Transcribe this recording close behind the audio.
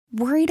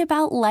Worried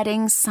about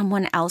letting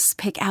someone else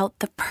pick out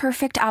the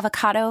perfect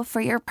avocado for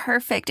your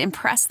perfect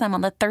impress them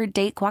on the third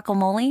date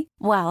guacamole?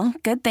 Well,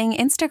 good thing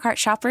Instacart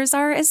shoppers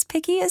are as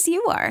picky as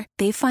you are.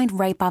 They find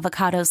ripe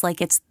avocados like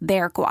it's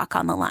their guac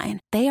on the line.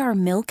 They are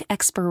milk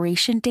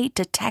expiration date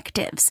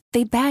detectives.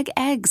 They bag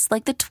eggs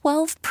like the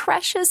 12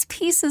 precious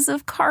pieces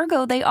of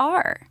cargo they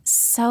are.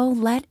 So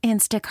let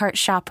Instacart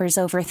shoppers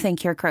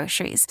overthink your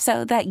groceries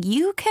so that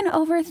you can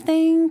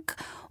overthink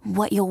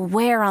what you'll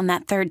wear on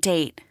that third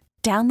date.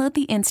 Download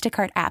the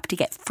Instacart app to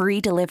get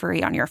free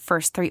delivery on your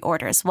first 3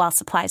 orders while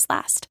supplies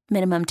last.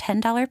 Minimum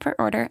 $10 per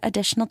order.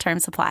 Additional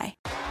terms apply.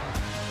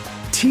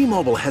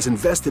 T-Mobile has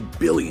invested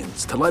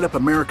billions to light up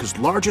America's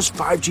largest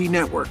 5G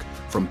network,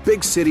 from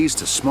big cities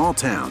to small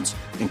towns,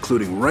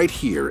 including right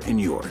here in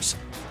yours.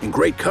 And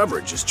great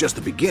coverage is just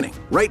the beginning.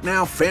 Right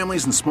now,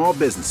 families and small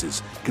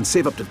businesses can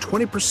save up to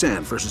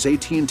 20% versus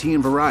AT&T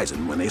and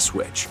Verizon when they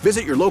switch.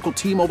 Visit your local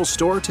T-Mobile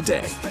store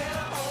today.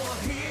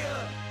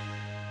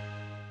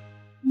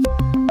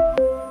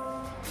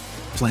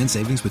 Plan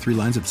savings with 3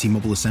 lines of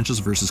T-Mobile Essentials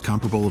versus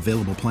comparable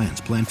available plans.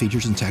 Plan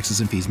features and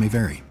taxes and fees may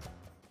vary.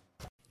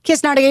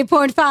 Kiss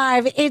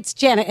 98.5. It's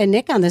Janet and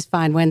Nick on this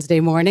fine Wednesday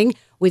morning.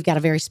 We've got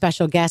a very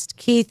special guest,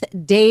 Keith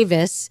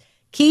Davis.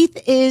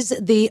 Keith is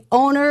the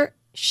owner,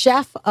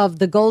 chef of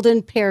the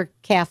Golden Pear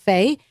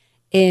Café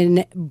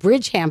in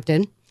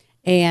Bridgehampton.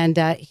 And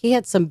he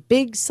had some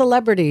big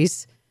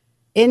celebrities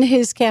in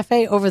his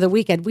cafe over the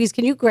weekend. Weez,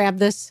 can you grab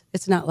this?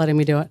 It's not letting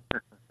me do it.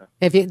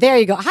 There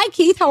you go. Hi,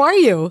 Keith. How are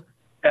you?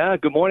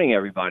 Good morning,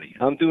 everybody.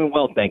 I'm doing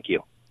well, thank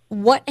you.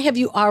 What have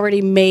you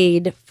already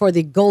made for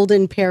the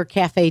Golden Pear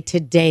Cafe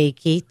today,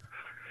 Keith?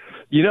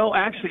 You know,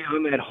 actually,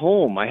 I'm at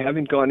home. I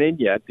haven't gone in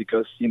yet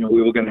because,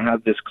 we were going to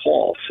have this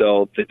call.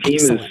 So the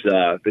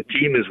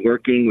team is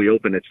working. We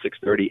open at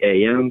 6:30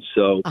 a.m.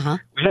 So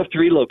we have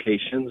 3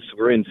 locations.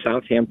 We're in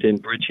South Hampton,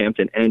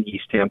 Bridgehampton, and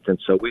East Hampton.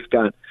 So we've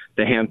got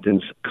the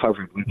Hamptons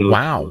covered with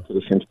those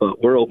locations.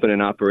 But we're open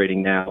and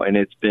operating now, and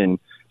it's been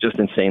just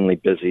insanely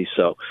busy.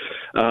 So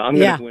I'm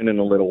going to go in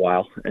a little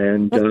while.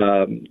 And,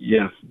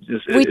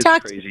 it's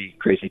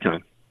crazy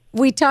time.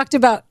 We talked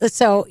about,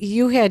 so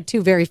you had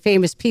 2 very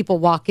famous people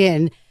walk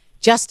in,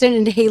 Justin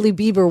and Hailey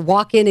Bieber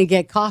walk in and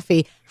get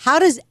coffee. How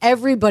does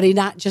everybody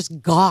not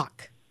just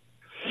gawk?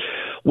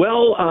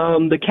 Well,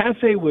 the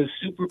cafe was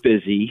super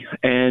busy,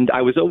 and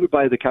I was over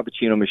by the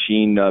cappuccino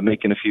machine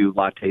making a few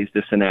lattes,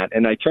 this and that.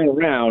 And I turned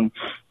around,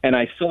 and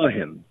I saw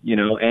him,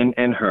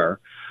 and her.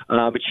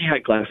 But she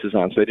had glasses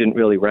on, so I didn't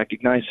really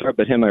recognize her.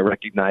 But him, I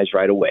recognized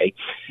right away.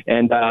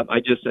 And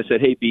I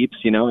said, "Hey,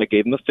 Beeps," I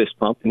gave him a fist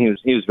bump, and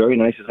he was very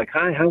nice. He's like,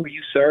 "Hi, how are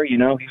you, sir?" He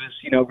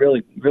was,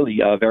 really, really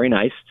very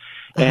nice.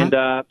 And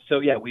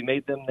we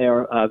made them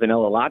their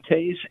vanilla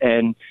lattes.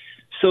 And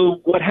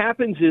so what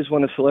happens is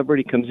when a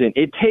celebrity comes in,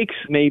 it takes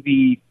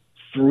maybe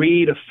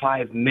 3 to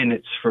 5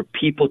 minutes for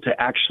people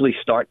to actually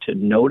start to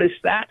notice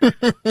that.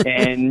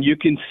 And you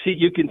can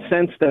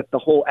sense that the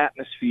whole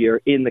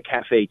atmosphere in the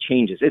cafe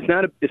changes. It's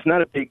not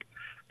a big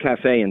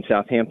cafe in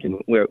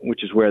Southampton,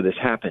 which is where this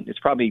happened. It's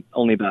probably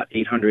only about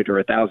 800 or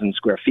 1,000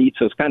 square feet,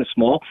 so it's kind of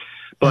small.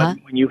 But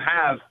when you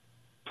have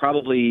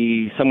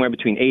probably somewhere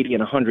between 80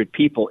 and 100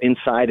 people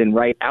inside and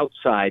right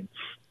outside,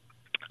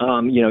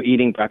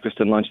 eating breakfast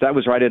and lunch, that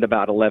was right at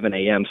about 11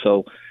 a.m.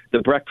 So the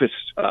breakfast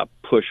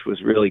push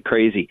was really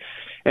crazy.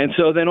 And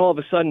so then all of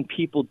a sudden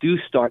people do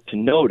start to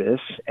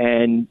notice,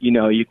 and,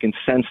 you can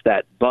sense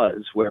that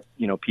buzz where,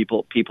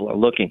 people are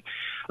looking.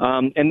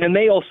 And then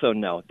they also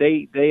know,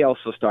 they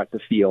also start to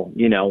feel,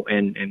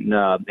 and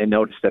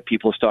notice that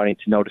people are starting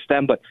to notice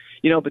them. But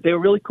they were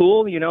really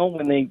cool,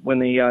 when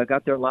they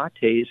got their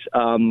lattes.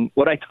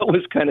 What I thought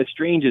was kind of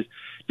strange is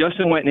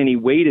Justin went and he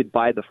waited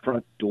by the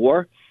front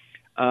door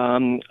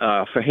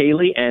for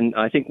Hailey, and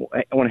I think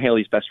one of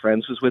Hailey's best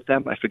friends was with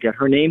them. I forget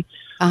her name.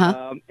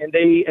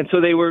 And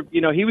so they were,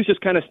 he was just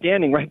kind of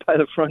standing right by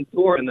the front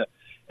door,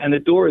 and the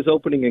door is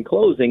opening and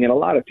closing, and a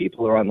lot of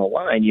people are on the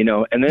line,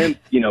 and then,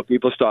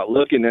 people start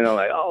looking, and they're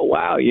like, oh,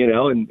 wow,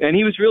 and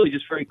he was really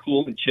just very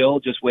cool and chill,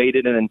 just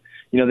waited, and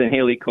then, then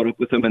Hailey caught up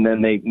with him, and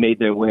then they made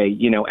their way,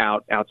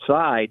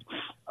 outside,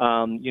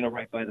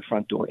 right by the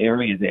front door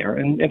area there,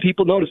 and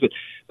people notice.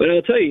 But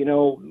I'll tell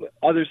you,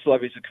 other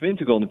celebrities that come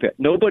into Golden Pear,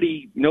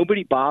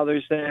 nobody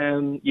bothers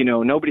them,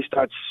 nobody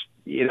starts,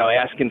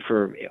 asking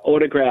for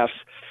autographs.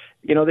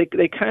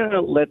 They kind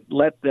of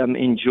let them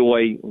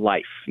enjoy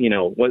life,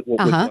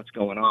 what's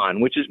going on,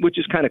 which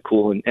is kind of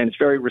cool, and it's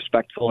very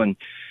respectful, and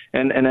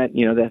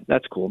that,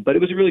 that's cool. But it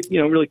was a really,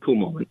 really cool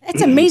moment.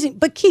 That's amazing.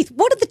 But Keith,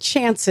 what are the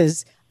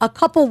chances a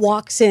couple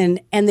walks in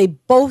and they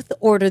both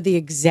order the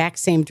exact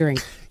same drink?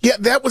 Yeah,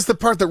 that was the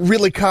part that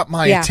really caught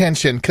my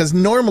attention, because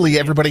normally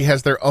everybody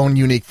has their own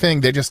unique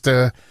thing. They just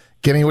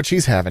give me what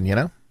she's having,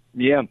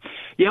 Yeah.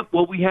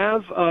 Well, we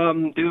have,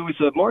 there was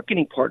a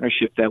marketing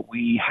partnership that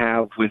we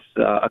have with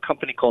a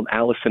company called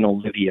Alice and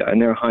Olivia, and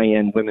they're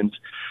high-end women's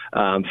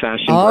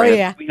fashion brand.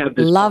 Yeah. We have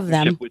this Love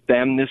partnership them. with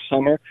them this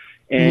summer,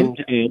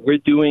 and we're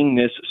doing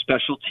this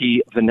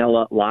specialty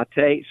vanilla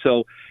latte.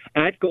 So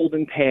at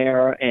Golden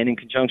Pear and in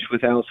conjunction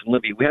with Alice and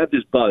Libby, we had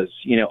this buzz,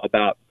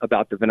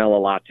 about the vanilla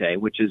latte,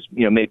 which is,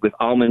 made with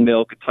almond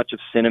milk, a touch of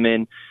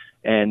cinnamon,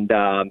 and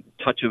a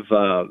touch of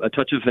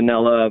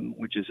vanilla,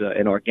 which is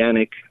an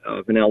organic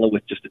vanilla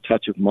with just a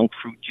touch of monk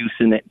fruit juice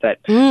in it. That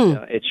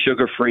it's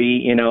sugar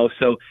free,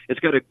 so it's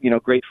got a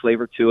great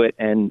flavor to it,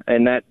 and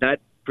that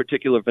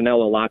particular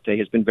vanilla latte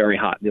has been very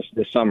hot this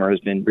summer, has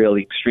been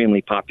really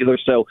extremely popular.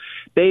 So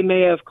they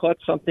may have caught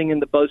something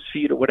in the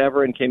BuzzFeed or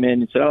whatever and came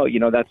in and said,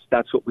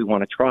 that's what we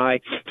want to try.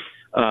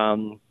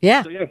 So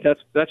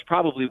that's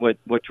probably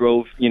what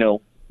drove,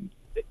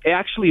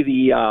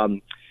 actually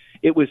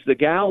it was the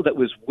gal that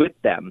was with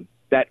them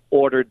that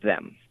ordered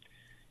them.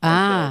 So,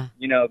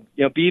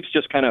 Biebs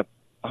just kind of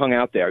hung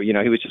out there. He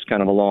was just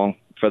kind of along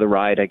for the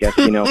ride, I guess,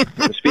 so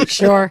to speak.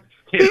 Sure.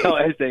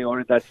 As they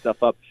ordered that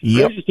stuff up.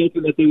 Yep. I was just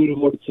hoping that they would have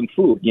ordered some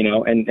food,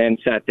 and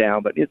sat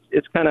down. But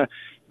it's kind of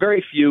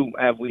very few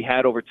have we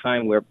had over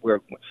time where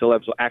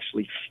celebs will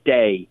actually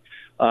stay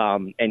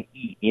and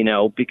eat,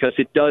 because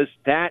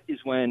that is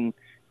when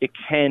it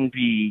can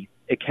be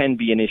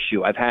an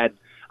issue. I've had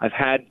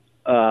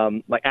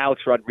like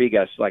Alex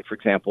Rodriguez, like, for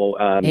example.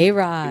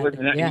 A-Rod.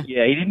 He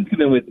didn't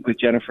come in with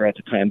Jennifer at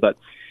the time, but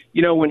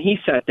when he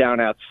sat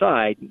down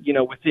outside,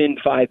 within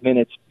 5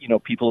 minutes,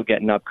 people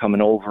getting up, coming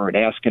over and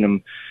asking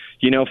him,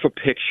 for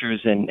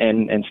pictures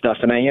and stuff.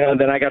 And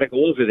then I got to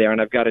go over there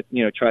and I've got to,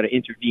 try to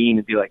intervene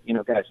and be like,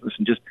 guys,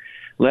 listen, just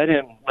let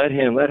her, let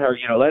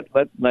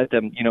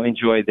them,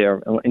 enjoy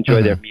their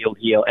meal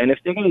here. And if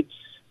they're going to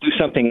do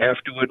something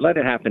afterward, let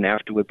it happen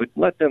afterward, but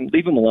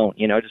leave them alone,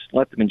 just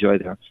let them enjoy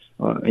their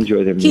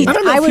meal. I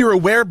don't know if you're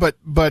aware, but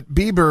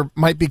Bieber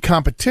might be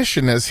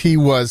competition, as he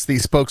was the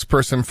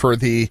spokesperson for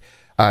the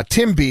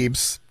Tim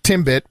Biebs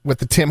Timbit with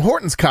the Tim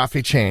Hortons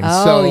coffee chain.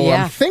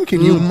 I'm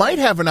thinking you might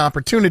have an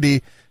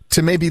opportunity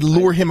to maybe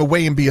lure him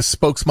away and be a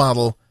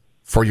spokesmodel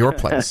for your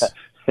place.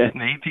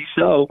 Maybe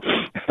so.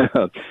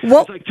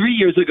 It's like 3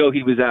 years ago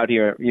he was out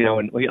here,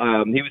 and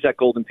he was at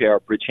Golden Pear,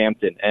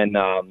 Bridgehampton, and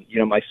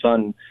my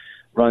son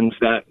runs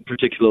that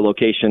particular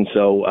location.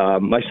 So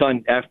my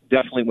son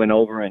definitely went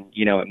over and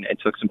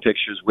took some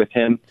pictures with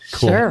him.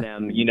 Cool. Sure.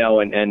 And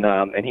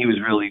he was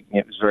really,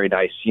 it was very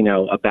nice,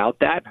 about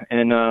that.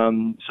 And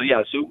so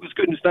it was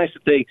good. And it's nice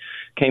that they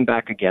came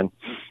back again.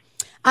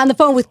 On the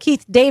phone with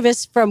Keith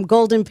Davis from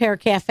Golden Pear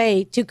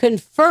Café to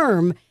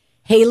confirm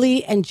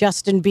Hailey and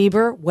Justin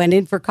Bieber went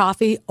in for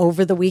coffee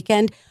over the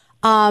weekend.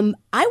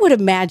 I would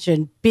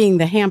imagine, being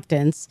the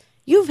Hamptons,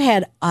 you've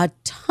had a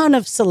ton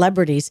of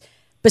celebrities.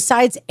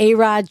 Besides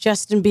A-Rod,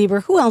 Justin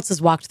Bieber, who else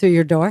has walked through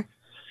your door?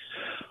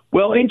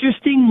 Well,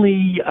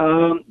 interestingly,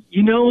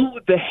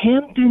 the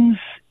Hamptons,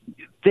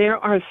 there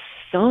are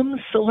some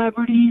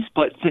celebrities,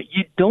 but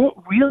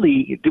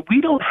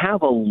we don't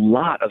have a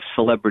lot of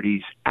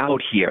celebrities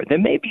out here. There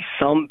may be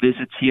some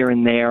visits here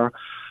and there.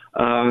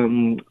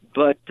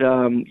 But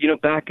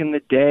back in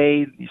the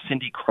day,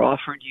 Cindy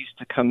Crawford used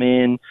to come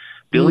in.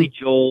 Billy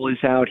Joel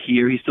is out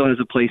here. He still has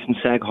a place in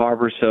Sag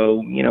Harbor,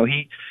 so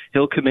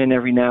he'll come in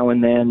every now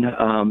and then.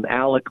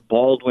 Alec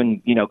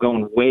Baldwin,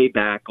 going way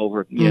back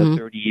over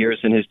 30 years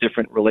in his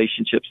different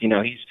relationships,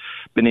 he's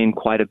been in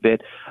quite a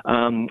bit.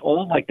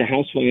 All like the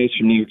housewives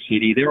from New York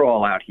City, they're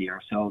all out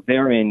here, so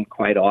they're in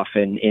quite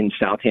often in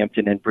South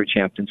Hampton and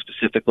Bridgehampton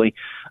specifically.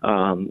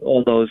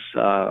 All those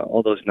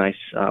nice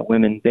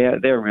women,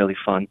 they're really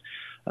fun.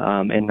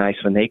 And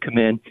nice when they come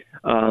in.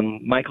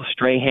 Michael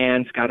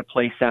Strahan's got a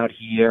place out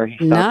here. He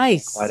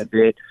stopped quite a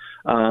bit.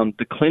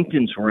 The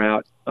Clintons were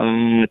out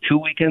 2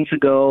 weekends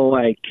ago.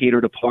 I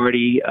catered a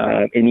party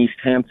in East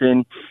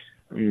Hampton.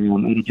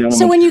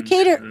 So when you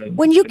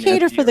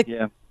cater for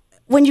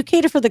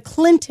the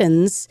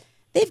Clintons,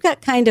 they've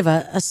got kind of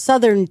a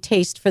southern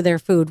taste for their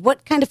food.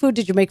 What kind of food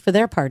did you make for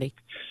their party?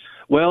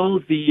 Well,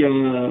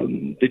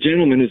 the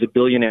gentleman is a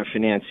billionaire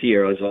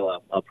financier, as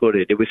I'll put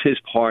it. It was his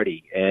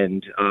party,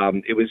 and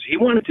he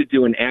wanted to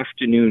do an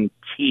afternoon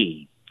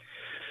tea.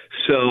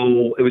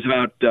 So it was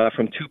about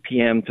from 2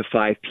 p.m. to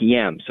 5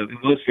 p.m. So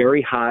it was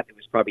very hot. It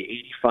was probably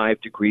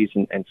 85 degrees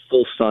and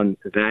full sun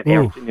that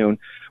afternoon.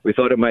 We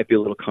thought it might be a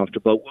little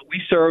comfortable. What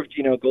we served,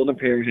 Golden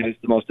Pear has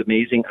the most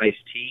amazing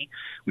iced tea.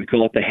 We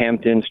call it the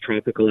Hamptons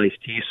Tropical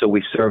Iced Tea. So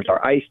we served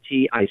our iced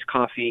tea, iced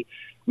coffee.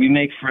 We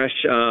make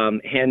fresh,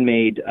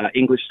 handmade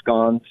English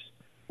scones,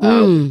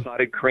 with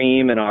clotted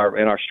cream, and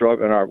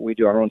we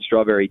do our own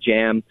strawberry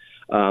jam.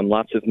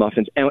 Lots of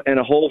muffins, and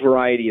a whole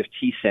variety of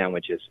tea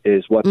sandwiches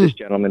is what this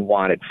gentleman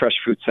wanted. Fresh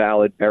fruit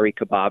salad, berry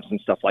kebabs,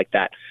 and stuff like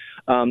that.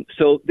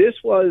 So this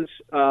was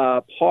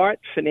part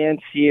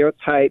financier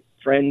type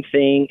friend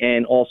thing,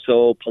 and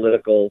also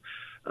political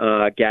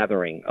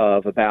gathering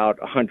of about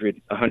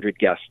 100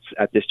 guests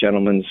at this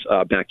gentleman's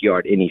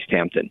backyard in East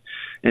Hampton.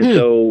 And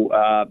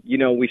so,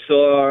 we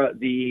saw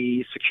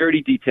the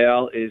security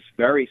detail is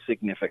very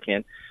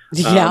significant.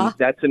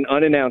 That's an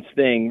unannounced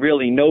thing.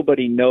 Really,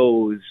 nobody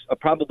knows.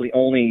 Probably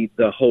only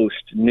the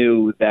host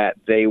knew that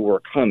they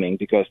were coming,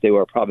 because they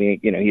were probably,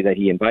 that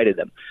he invited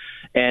them.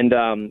 And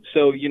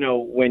so,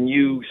 when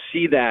you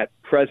see that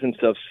presence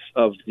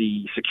of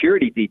the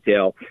security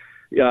detail,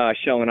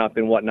 showing up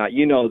and whatnot.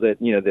 You know that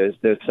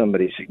there's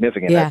somebody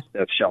significant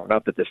that's showing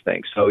up at this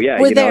thing. So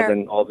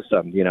then all of a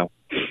sudden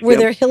were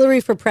there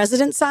Hillary for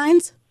president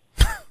signs?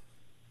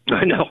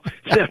 No,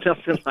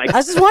 nothing like. I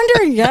was just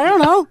wondering. I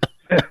don't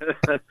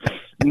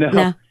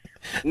know.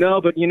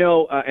 No, but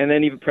and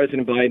then even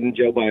President Biden,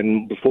 Joe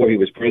Biden, before he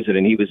was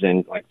president, he was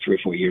in like 3 or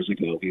 4 years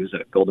ago. He was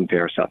at Golden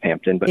Pear, South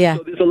Hampton. But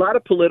so there's a lot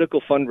of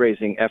political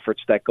fundraising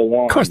efforts that go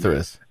on. Of course, there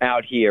is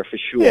out here for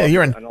sure.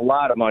 Yeah, and a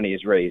lot of money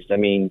is raised. I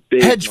mean,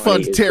 big hedge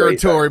fund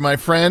territory, my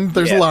friend.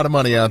 There's a lot of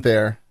money out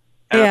there.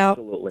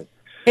 Absolutely.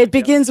 It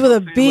begins with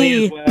a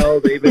B. Well,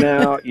 they've been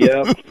out.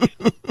 Yep.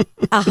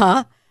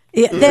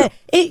 Yeah,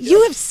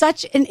 you have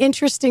such an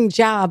interesting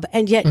job,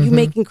 and yet you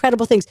make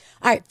incredible things.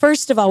 All right,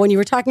 first of all, when you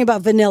were talking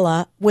about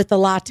vanilla with the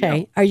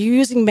latte, are you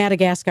using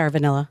Madagascar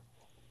vanilla?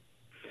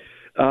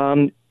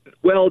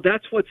 Well,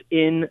 that's what's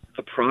in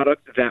the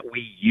product that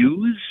we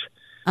use.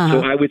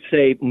 So I would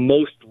say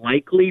most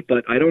likely,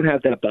 but I don't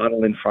have that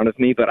bottle in front of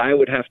me, but I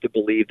would have to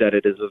believe that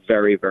it is a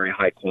very, very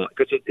high quality,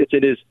 because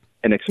it is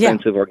an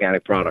expensive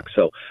organic product.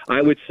 So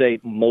I would say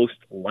most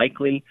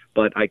likely,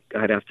 but I'd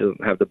have to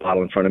have the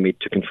bottle in front of me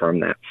to confirm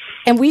that.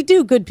 And we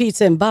do good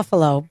pizza in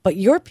Buffalo, but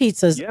your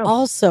pizza is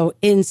also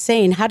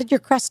insane. How did your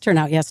crust turn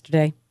out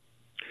yesterday?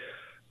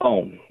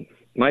 Oh,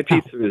 my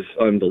pizza is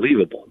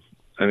unbelievable.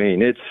 I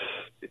mean, it's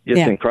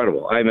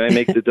incredible. I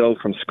make the dough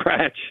from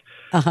scratch.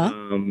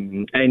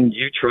 And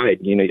you tried,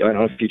 I don't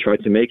know if you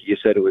tried to make it. You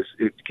said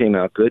it came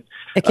out good.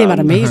 It came out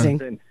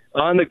amazing.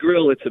 On the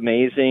grill, it's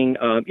amazing.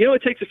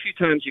 It takes a few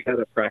times. You got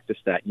to practice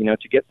that,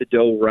 to get the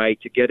dough right,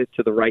 to get it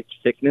to the right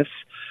thickness,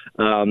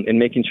 and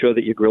making sure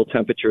that your grill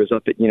temperature is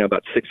up at,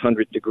 about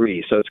 600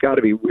 degrees. So it's got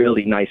to be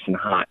really nice and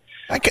hot.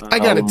 I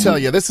got to tell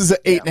you, this is an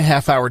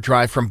 8.5 hour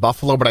drive from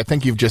Buffalo, but I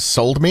think you've just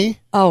sold me.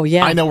 Oh,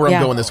 yeah. I know where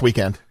I'm going this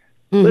weekend.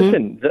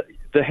 Listen,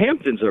 the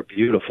Hamptons are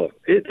beautiful.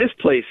 This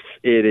place,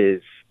 it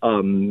is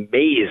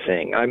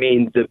amazing. I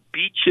mean, the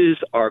beaches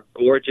are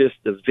gorgeous,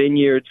 the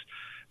vineyards,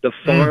 the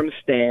farm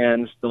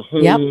stands, the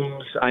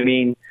homes. I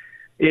mean,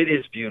 it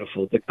is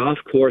beautiful. The golf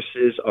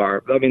courses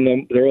are,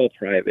 they're all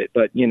private,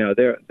 but,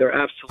 they're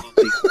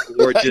absolutely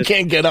gorgeous. You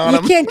can't get on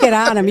them. You can't get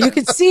on them. You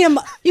can see them.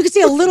 You can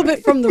see a little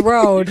bit from the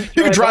road.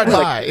 You can drive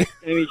by.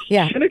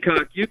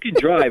 Shinnecock, you can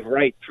drive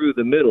right through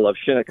the middle of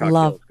Shinnecock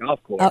Hills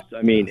Golf Course.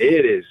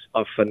 It is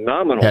a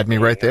phenomenal Had me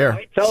right there.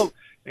 I tell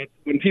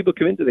when people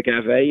come into the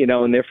cafe,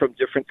 and they're from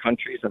different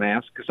countries, and I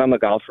ask, because I'm a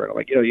golfer, and I'm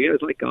like, you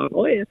guys like golf?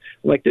 Oh, yeah. I'm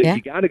like, dude,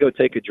 you got to go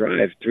take a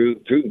drive through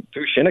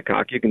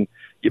Shinnecock.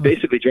 You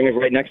basically drive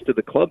right next to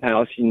the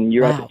clubhouse, and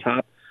you're at the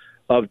top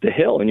of the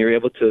hill, and you're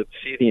able to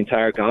see the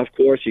entire golf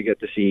course. You get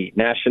to see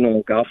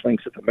National Golf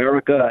Links of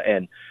America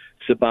and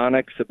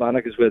Sabonic.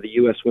 Sabonic is where the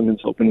U.S.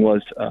 Women's Open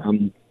was a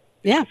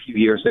few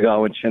years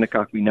ago, and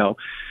Shinnecock, we know,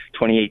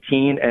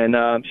 2018. And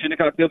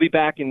Shinnecock, they'll be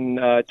back in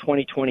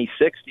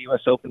 2026. The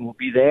U.S. Open will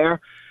be there.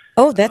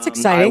 Oh, that's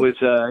exciting. I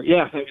was a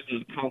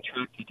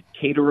contracted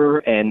caterer,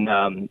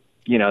 and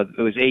it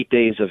was 8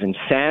 days of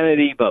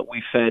insanity, but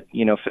we fed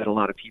a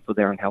lot of people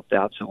there and helped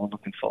out, so we're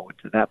looking forward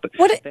to that. But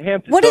the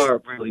Hamptons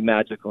are really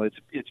magical.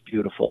 It's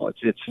beautiful.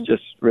 It's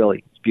just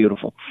really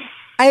beautiful.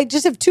 I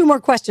just have 2 more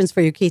questions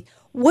for you, Keith.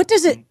 What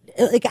does it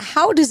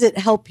how does it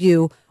help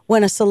you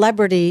when a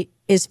celebrity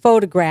is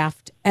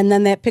photographed and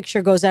then that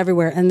picture goes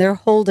everywhere and they're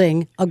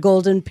holding a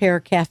Golden Pear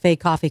Café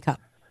coffee cup?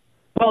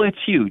 Well, it's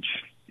huge.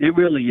 It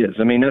really is.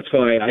 That's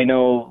why I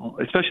know,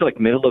 especially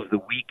like middle of the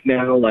week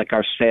now, like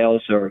our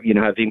sales are,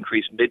 have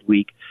increased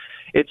midweek.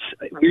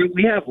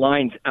 We have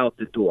lines out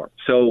the door.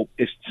 So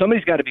if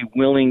somebody's got to be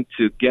willing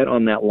to get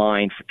on that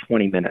line for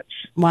 20 minutes.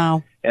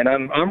 Wow. And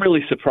I'm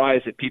really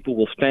surprised that people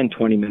will spend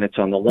 20 minutes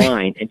on the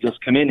line and just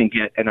come in and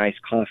get an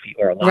iced coffee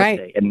or a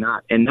latte and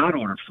not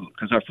order food,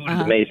 because our food is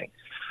amazing.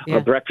 Yeah.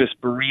 Our breakfast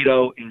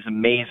burrito is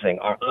amazing.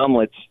 Our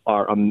omelets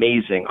are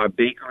amazing. Our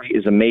bakery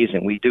is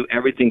amazing. We do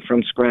everything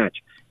from scratch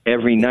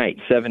every night,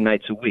 7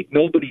 nights a week.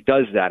 Nobody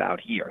does that out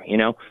here,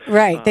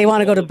 Right. They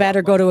want to go to bed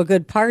or go to a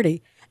good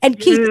party. And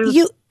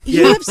Keith,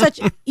 you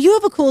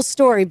have a cool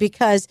story,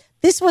 because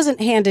this wasn't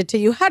handed to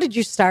you. How did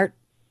you start?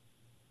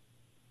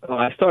 Well,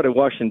 I started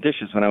washing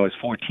dishes when I was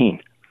 14.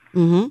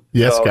 Mm-hmm.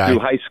 Yes, so guy. Through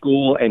high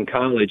school and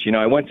college,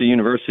 I went to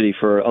university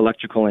for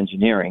electrical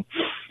engineering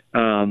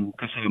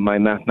because my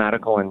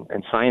mathematical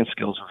and science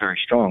skills were very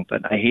strong,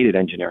 but I hated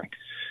engineering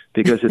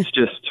because it's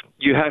just,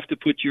 you have to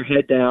put your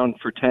head down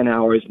for 10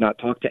 hours, not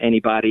talk to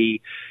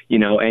anybody,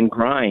 and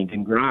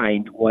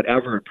grind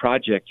whatever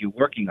project you're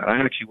working on. I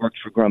actually worked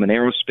for Grumman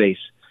Aerospace.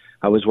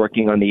 I was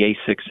working on the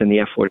A6 and the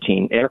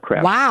F-14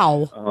 aircraft.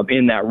 Wow.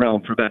 In that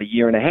realm for about a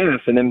year and a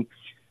half. And then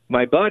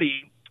my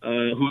buddy,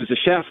 who was a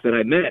chef that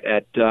I met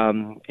at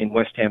in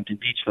West Hampton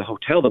Beach, the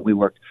hotel that we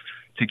worked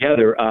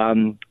together,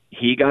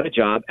 he got a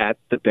job at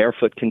the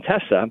Barefoot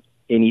Contessa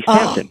in East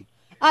Hampton.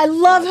 I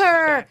love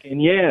her. Back in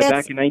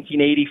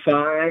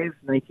 1985.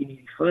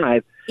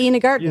 Ina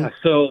Garten.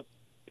 So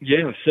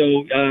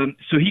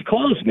he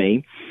calls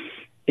me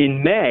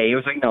in May. It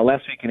was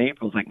last week in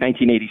April. It was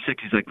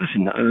 1986. He's like,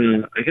 listen,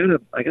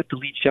 I got the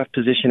lead chef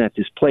position at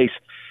this place.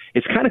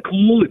 it's kind of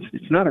cool.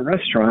 It's not a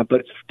restaurant,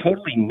 but it's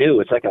totally new.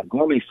 It's like a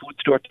gourmet food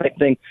store type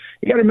thing.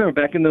 You got to remember,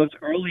 back in those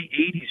early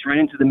 80s, right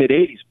into the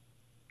mid-80s,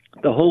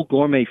 the whole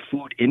gourmet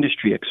food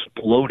industry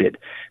exploded.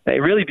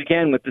 It really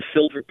began with the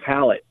Silver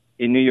Palette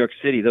in New York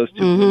City. Those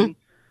two women,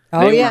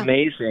 they were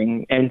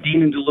amazing. And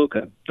Dean and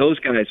DeLuca, those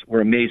guys were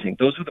amazing.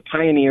 Those were the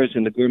pioneers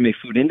in the gourmet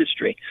food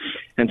industry.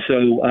 And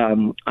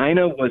so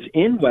Ina was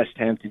in West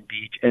Hampton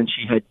Beach, and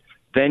she had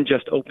then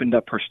just opened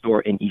up her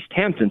store in East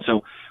Hampton.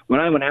 So when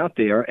I went out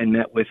there and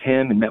met with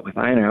him and met with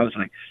Ina, I was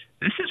like,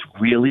 this is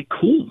really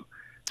cool.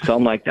 So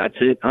I'm like, that's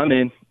it. I'm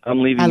in.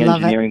 I'm leaving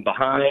engineering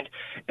behind.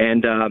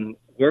 And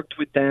worked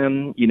with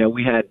them. You know,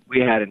 we had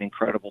an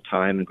incredible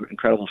time,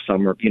 incredible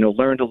summer. You know,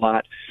 learned a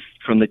lot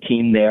from the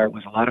team there. It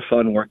was a lot of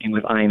fun working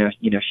with Ina.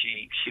 You know,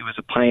 she was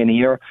a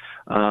pioneer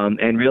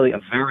and really a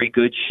very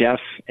good chef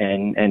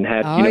and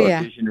had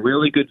a vision,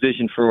 really good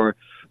vision for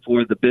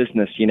the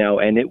business, you know,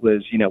 and it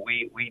was, you know,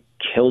 we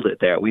killed it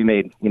there. We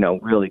made, you know,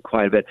 really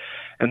quite a bit.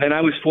 And then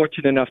I was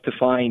fortunate enough to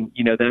find,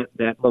 you know,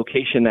 that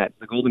location that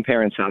the Golden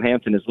Pear in South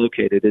Hampton is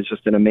located is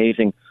just an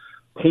amazing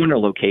corner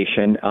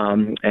location.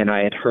 And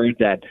I had heard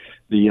that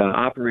the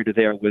operator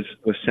there was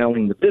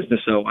selling the business.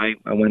 So I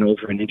went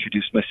over and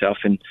introduced myself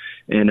and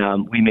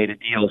we made a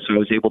deal. So I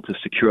was able to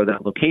secure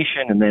that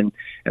location. And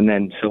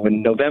then so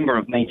in November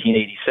of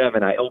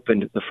 1987, I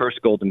opened the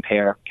first Golden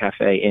Pear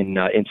Café in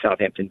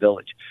Southampton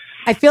Village.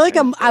 I feel like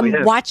I'm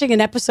watching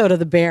an episode of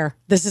The Bear.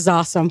 This is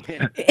awesome.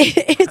 Yeah.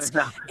 It's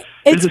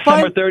this is fun.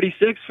 summer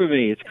 36 for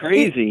me. It's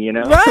crazy, you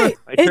know. Right.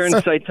 I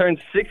turned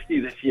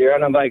 60 this year,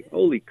 and I'm like,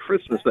 holy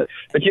Christmas! But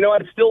you know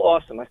what? It's still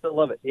awesome. I still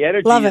love it. The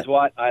energy is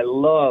what I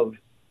love.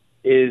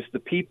 Is the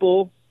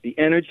people, the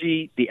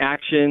energy, the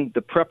action,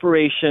 the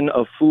preparation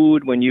of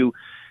food. When you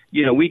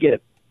know, we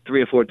get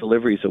 3 or 4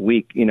 deliveries a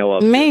week. You know,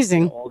 of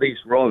amazing. All these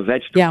raw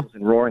vegetables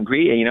and raw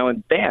ingredients. You know,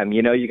 and bam,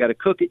 you know, you got to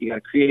cook it, you got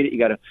to create it, you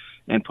got to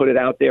and put it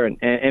out there,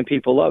 and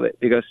people love it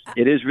because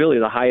it is really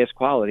the highest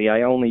quality.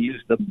 I only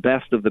use the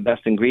best of the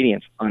best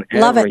ingredients on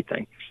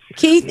everything.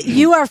 Keith,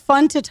 you are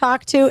fun to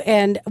talk to,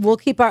 and we'll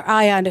keep our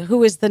eye on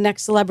who is the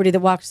next celebrity that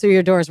walks through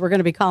your doors. We're going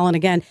to be calling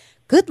again.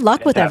 Good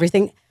luck with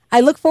everything.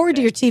 I look forward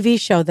to your TV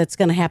show that's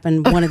going to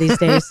happen one of these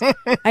days.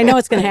 I know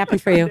it's going to happen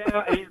for you.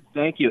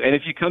 Thank you. And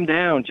if you come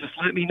down, just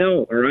let me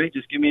know, all right?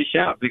 Just give me a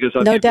shout because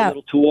I'll give you a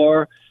little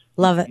tour.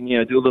 Love it. And, you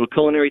know, do a little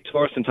culinary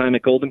tour sometime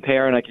at Golden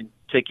Pear, and I can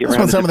take you around. I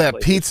want some of that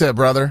pizza,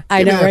 brother.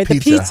 I know, right? The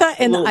pizza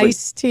and the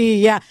iced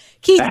tea. Yeah.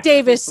 Keith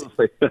Davis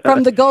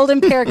from the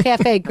Golden Pear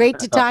Cafe. Great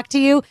to talk to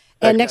you.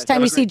 And next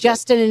time you see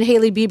Justin and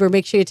Hailey Bieber,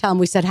 make sure you tell them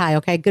we said hi,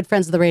 okay? Good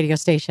friends of the radio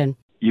station.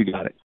 You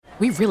got it.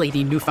 We really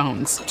need new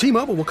phones.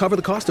 T-Mobile will cover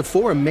the cost of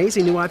 4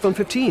 amazing new iPhone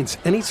 15s,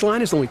 and each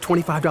line is only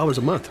 $25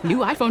 a month. New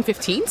iPhone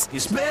 15s?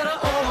 It's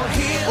better over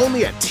here.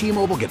 Only at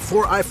T-Mobile, get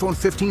 4 iPhone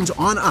 15s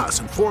on us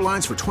and 4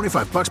 lines for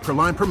 $25 per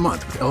line per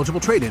month with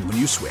eligible trade-in when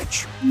you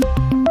switch.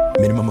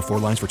 Minimum of 4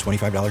 lines for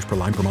 $25 per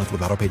line per month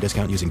with autopay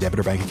discount using debit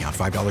or bank account.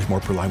 $5 more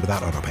per line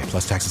without autopay,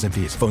 plus taxes and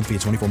fees. Phone fee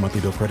at 24 monthly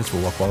bill credits for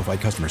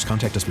well-qualified customers.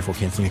 Contact us before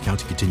canceling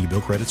account to continue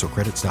bill credits or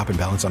credit stop and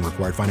balance on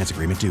required finance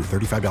agreement due.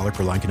 $35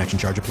 per line connection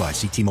charge applies.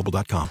 See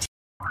T-Mobile.com.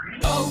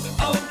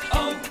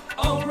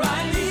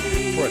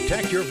 O'Reilly.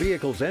 Protect your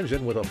vehicle's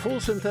engine with a full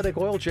synthetic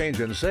oil change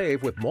and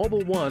save with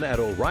Mobile One at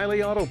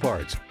O'Reilly Auto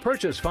Parts.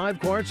 Purchase 5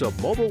 quarts of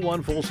Mobile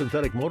One full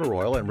synthetic motor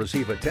oil and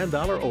receive a $10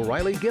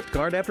 O'Reilly gift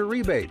card after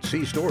rebate.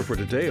 See store for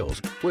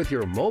details. With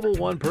your Mobile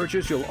One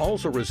purchase, you'll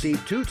also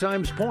receive 2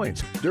 times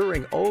points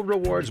during O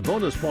Rewards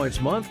Bonus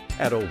Points Month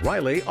at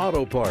O'Reilly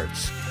Auto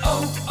Parts.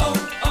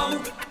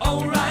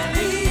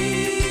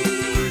 O'Reilly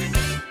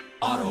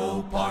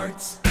Auto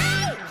Parts.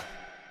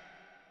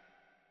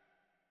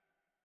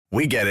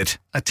 We get it.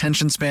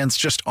 Attention spans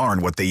just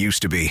aren't what they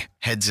used to be.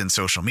 Heads in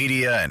social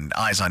media and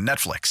eyes on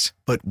Netflix.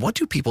 But what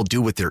do people do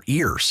with their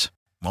ears?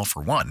 Well,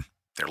 for one,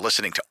 they're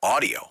listening to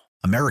audio.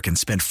 Americans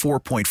spend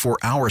 4.4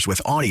 hours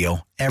with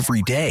audio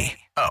every day.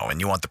 Oh, and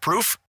you want the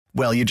proof?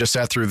 Well, you just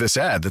sat through this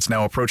ad that's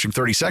now approaching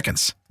 30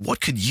 seconds. What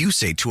could you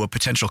say to a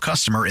potential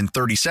customer in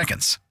 30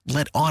 seconds?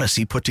 Let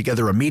Odyssey put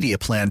together a media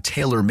plan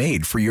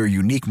tailor-made for your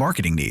unique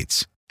marketing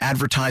needs.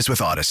 Advertise with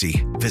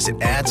Odyssey.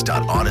 Visit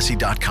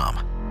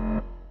ads.odyssey.com.